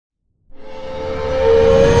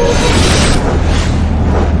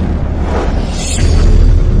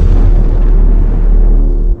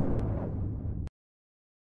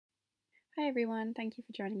everyone, thank you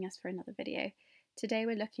for joining us for another video. Today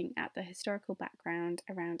we're looking at the historical background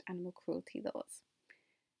around animal cruelty laws.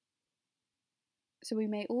 So we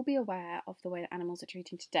may all be aware of the way that animals are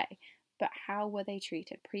treated today, but how were they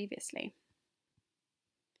treated previously?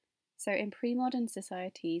 So in pre-modern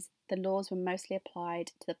societies, the laws were mostly applied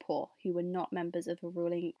to the poor who were not members of a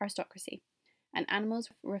ruling aristocracy, and animals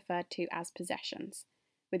were referred to as possessions,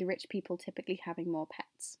 with rich people typically having more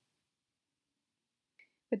pets.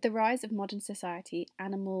 With the rise of modern society,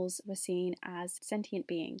 animals were seen as sentient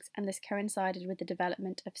beings, and this coincided with the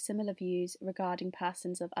development of similar views regarding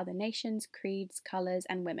persons of other nations, creeds, colours,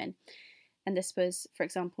 and women. And this was, for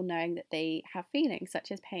example, knowing that they have feelings such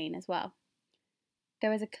as pain as well.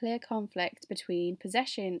 There was a clear conflict between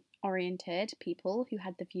possession-oriented people who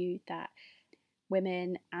had the view that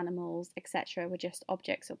women, animals, etc. were just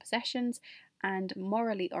objects or possessions, and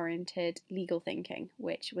morally oriented legal thinking,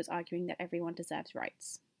 which was arguing that everyone deserves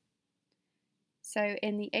rights. So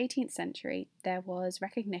in the 18th century, there was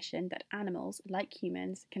recognition that animals, like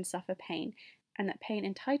humans, can suffer pain, and that pain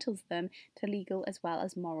entitles them to legal as well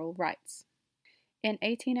as moral rights. In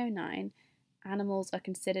 1809, animals are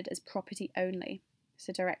considered as property only. It's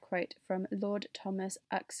a direct quote from Lord Thomas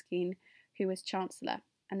Erskine, who was Chancellor,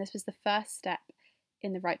 and this was the first step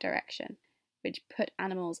in the right direction, which put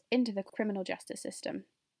animals into the criminal justice system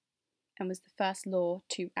and was the first law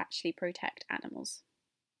to actually protect animals.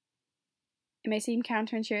 It may seem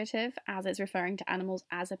counterintuitive as it's referring to animals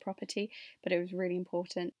as a property, but it was really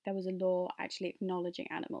important. There was a law actually acknowledging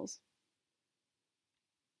animals.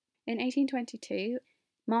 In 1822,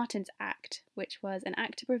 Martin's Act, which was an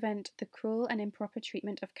act to prevent the cruel and improper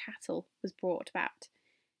treatment of cattle, was brought about.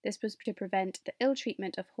 This was to prevent the ill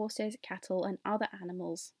treatment of horses, cattle, and other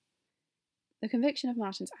animals. The conviction of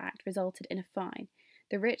Martin's Act resulted in a fine.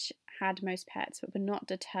 The rich had most pets, but were not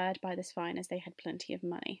deterred by this fine as they had plenty of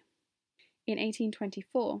money. In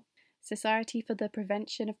 1824, Society for the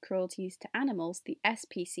Prevention of Cruelties to Animals, the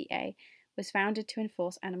SPCA, was founded to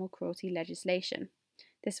enforce animal cruelty legislation.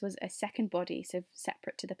 This was a second body, so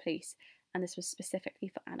separate to the police, and this was specifically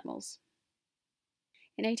for animals.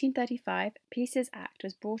 In 1835, Peace's Act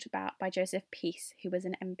was brought about by Joseph Peace, who was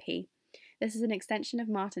an MP. This is an extension of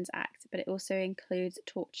Martin's Act, but it also includes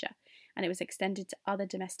torture, and it was extended to other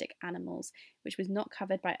domestic animals, which was not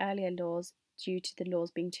covered by earlier laws due to the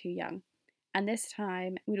laws being too young. And this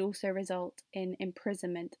time would also result in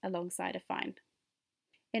imprisonment alongside a fine.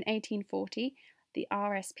 In 1840, the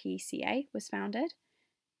RSPCA was founded.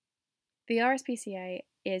 The RSPCA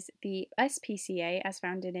is the SPCA as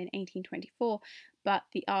founded in 1824, but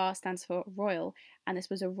the R stands for Royal, and this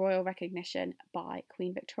was a royal recognition by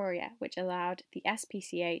Queen Victoria, which allowed the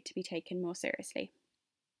SPCA to be taken more seriously.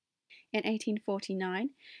 In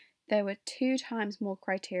 1849, there were 2 times more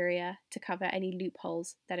criteria to cover any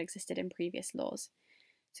loopholes that existed in previous laws.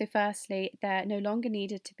 So firstly, there no longer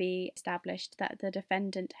needed to be established that the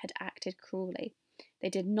defendant had acted cruelly. They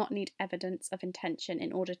did not need evidence of intention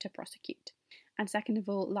in order to prosecute. And second of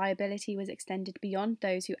all, liability was extended beyond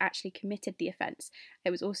those who actually committed the offence. It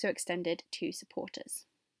was also extended to supporters.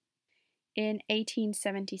 In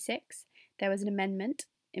 1876, there was an amendment.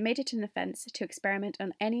 It made it an offence to experiment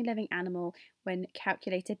on any living animal when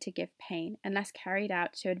calculated to give pain, unless carried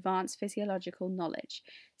out to advance physiological knowledge,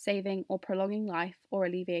 saving or prolonging life or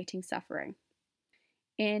alleviating suffering.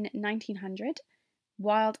 In 1900,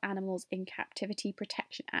 Wild Animals in Captivity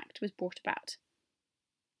Protection Act was brought about.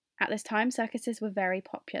 At this time, circuses were very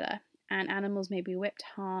popular, and animals may be whipped,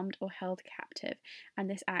 harmed, or held captive, and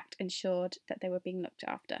this act ensured that they were being looked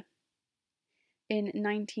after. In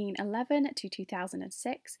 1911 to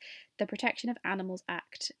 2006, the Protection of Animals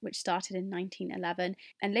Act, which started in 1911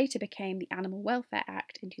 and later became the Animal Welfare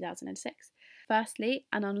Act in 2006. Firstly,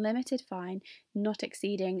 an unlimited fine not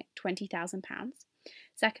exceeding £20,000.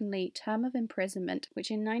 Secondly, term of imprisonment,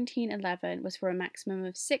 which in 1911 was for a maximum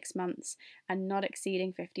of 6 months and not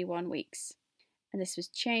exceeding 51 weeks. And this was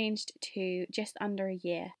changed to just under a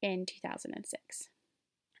year in 2006.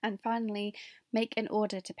 And finally, make an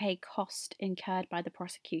order to pay cost incurred by the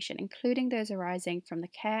prosecution, including those arising from the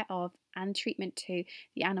care of and treatment to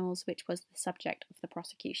the animals which was the subject of the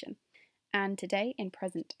prosecution. And today, in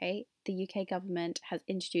present day, the UK government has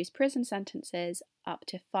introduced prison sentences up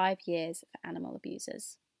to 5 years for animal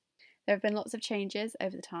abusers. There have been lots of changes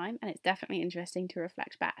over the time, and it's definitely interesting to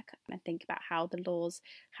reflect back and think about how the laws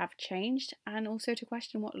have changed, and also to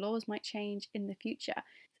question what laws might change in the future.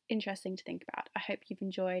 Interesting to think about. I hope you've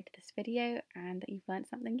enjoyed this video and that you've learned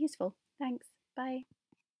something useful. Thanks. Bye.